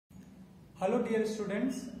Hello dear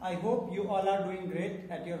students, I hope you all are doing great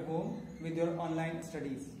at your home with your online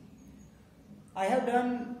studies. I have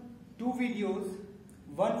done two videos,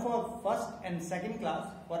 one for first and second class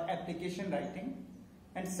for application writing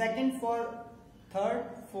and second for third,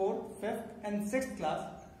 fourth, fifth and sixth class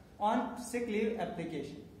on sick leave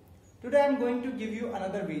application. Today I am going to give you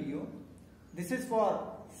another video. This is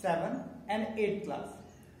for 7th and 8th class.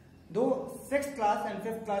 Though 6th class and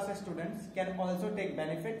 5th class students can also take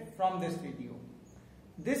benefit from this video.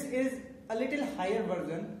 This is a little higher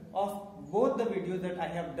version of both the videos that I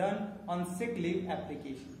have done on sick leave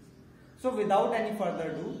applications. So without any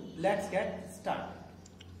further ado, let's get started.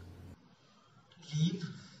 Leave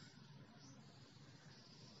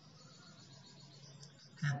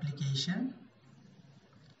application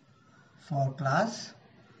for class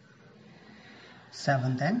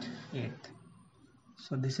 7th and 8th.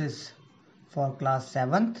 So this is for class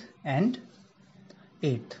 7th and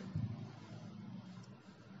 8th.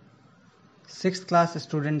 6th class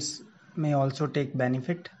students may also take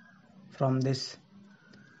benefit from this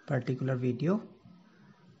particular video,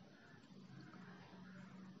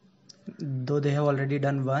 though they have already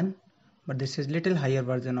done one, but this is little higher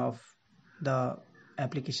version of the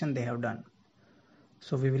application they have done.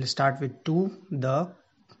 So we will start with 2, the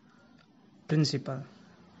principal.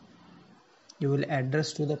 You will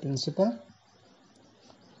address to the principal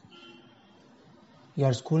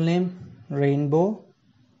your school name, Rainbow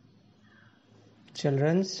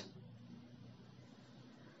Children's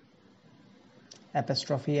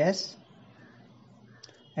 _S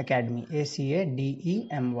Academy,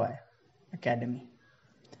 ACADEMY Academy.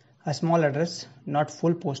 A small address, not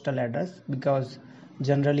full postal address, because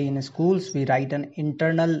generally in schools we write an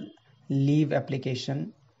internal leave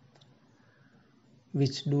application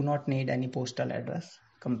which do not need any postal address,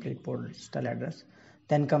 complete postal address.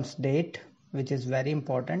 Then comes date, which is very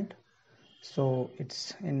important. So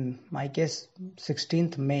it's in my case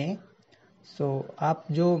 16th May. So आप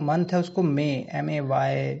जो month है उसको May,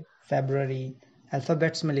 MAY, February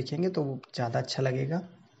alphabets में लिखेंगे तो वो ज़्यादा अच्छा लगेगा.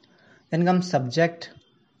 Then comes subject,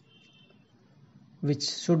 which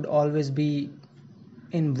should always be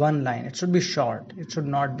in one line. It should be short. It should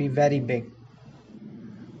not be very big.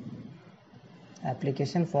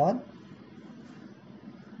 Application for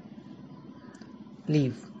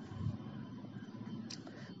leave.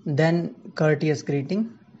 Then courteous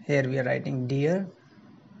greeting. Here we are writing dear.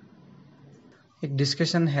 एक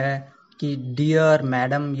discussion है कि dear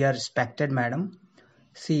madam या respected madam.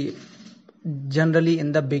 See, generally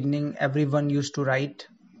in the beginning everyone used to write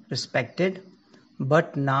respected,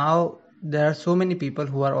 but now there are so many people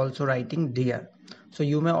who are also writing dear. So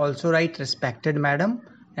you may also write respected madam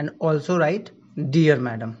and also write dear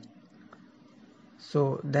madam.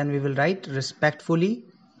 So then we will write respectfully,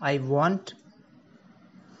 I want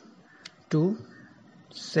to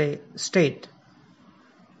state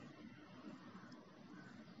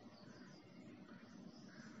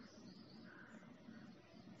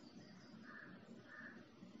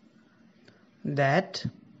that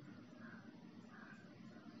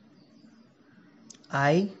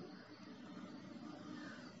I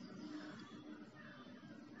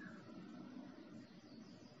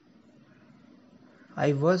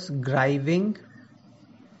was grieving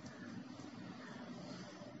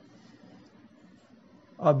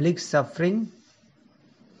 / suffering.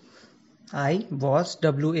 I was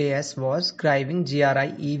was grieving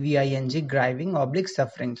grieving /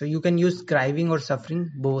 suffering. So you can use grieving or suffering,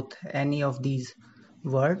 both, any of these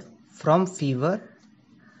words, from fever,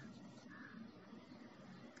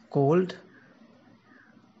 cold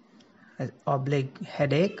 /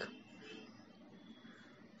 headache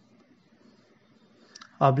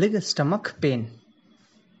 / stomach pain.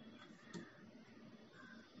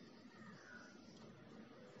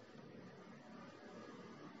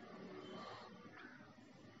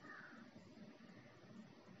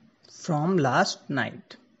 From last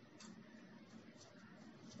night,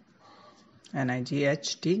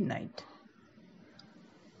 NIGHT, night.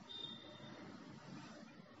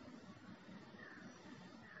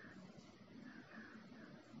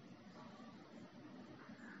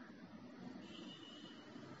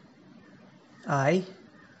 I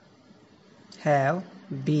have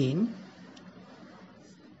been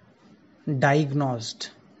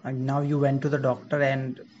diagnosed. And now you went to the doctor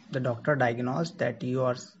and the doctor diagnosed that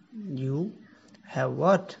you have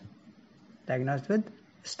what? Diagnosed with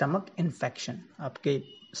stomach infection. आपके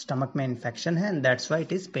stomach में infection है and that's why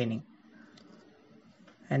it is paining.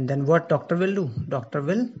 And then what doctor will do? Doctor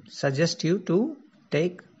will suggest you to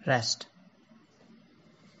take rest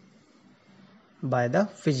by the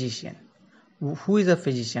physician. Who is a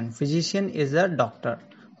physician? Physician is a doctor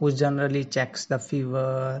who generally checks the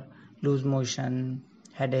fever, loose motion,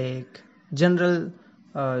 headache, general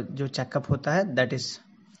जो checkup होता है, that is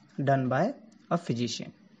done by a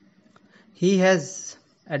physician. He has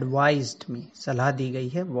advised me, सलाह दी गई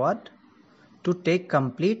है, what? To take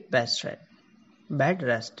complete bed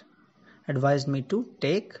rest. Advised me to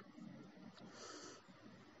take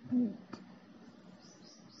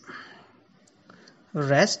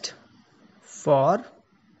rest for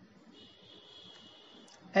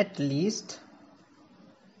at least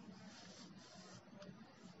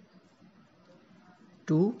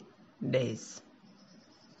 2 days.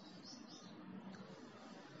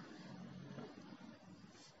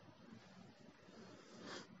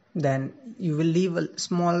 Then you will leave a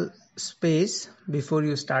small space before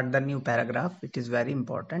you start the new paragraph. It is very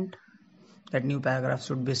important that new paragraph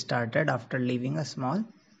should be started after leaving a small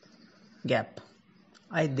gap.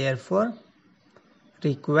 I therefore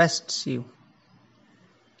request you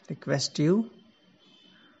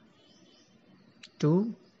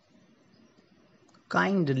to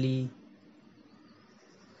kindly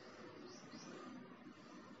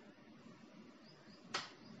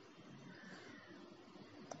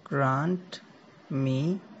grant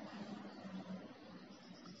me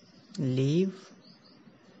leave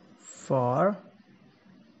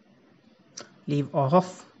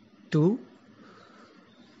of 2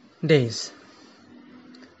 days.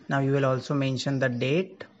 Now you will also mention the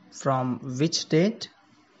date, from which date.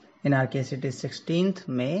 In our case it is 16th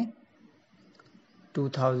May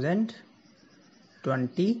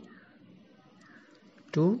 2020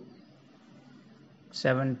 to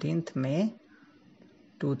 17th May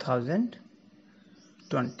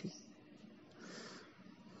 2020,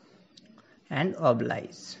 and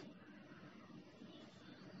oblige.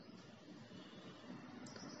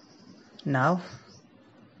 Now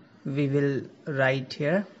we will write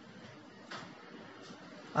here,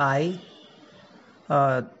 I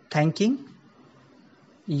thanking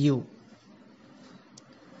you.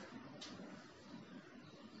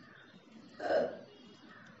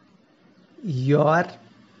 Your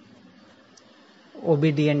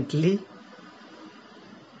obediently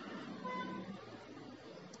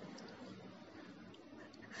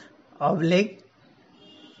oblique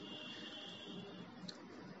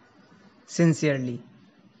sincerely.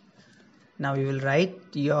 Now we will write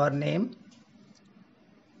your name,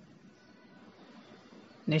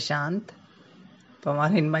 Nishant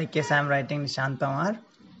Pamar. In my case I am writing Nishant Pamar,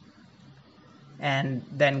 and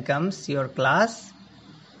then comes your class,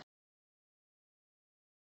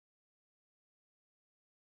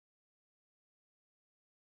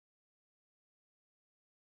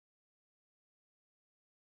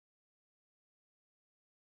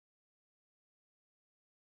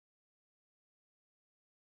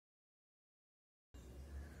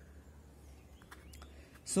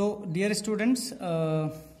 So dear students,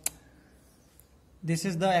 this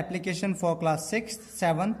is the application for class 6th,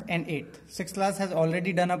 7th and 8th. 6th class has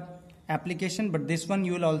already done a application, but this one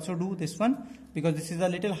you will also do this one, because this is a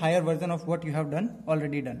little higher version of what you have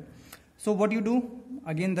already done. So what you do,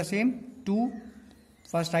 again the same,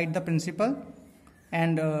 first write the principal,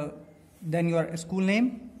 and then your school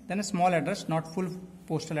name, then a small address, not full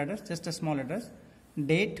postal address, just a small address,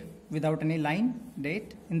 date without any line,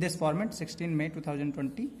 date in this format, 16 May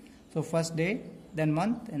 2020. So first day, then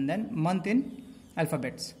month, and then month in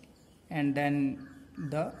alphabets, and then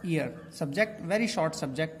the year. Subject, very short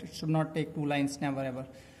subject, it should not take 2 lines, never ever.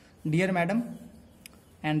 Dear madam,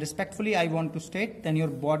 and respectfully I want to state. Then your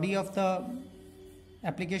body of the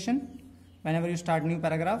application, whenever you start new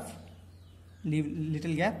paragraph, leave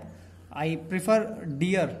little gap. I prefer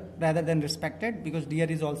dear rather than respected, because dear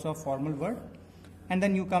is also a formal word. And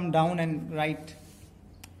then you come down and write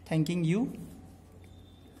thanking you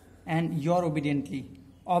and your obediently,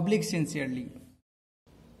 oblique sincerely.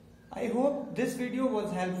 I hope this video was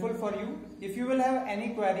helpful for you. If you will have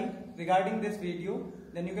any query regarding this video,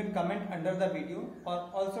 then you can comment under the video, or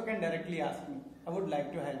also can directly ask me. I would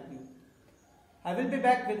like to help you. I will be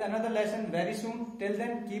back with another lesson very soon. Till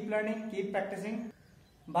then, keep learning, keep practicing.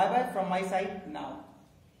 Bye bye from my side now.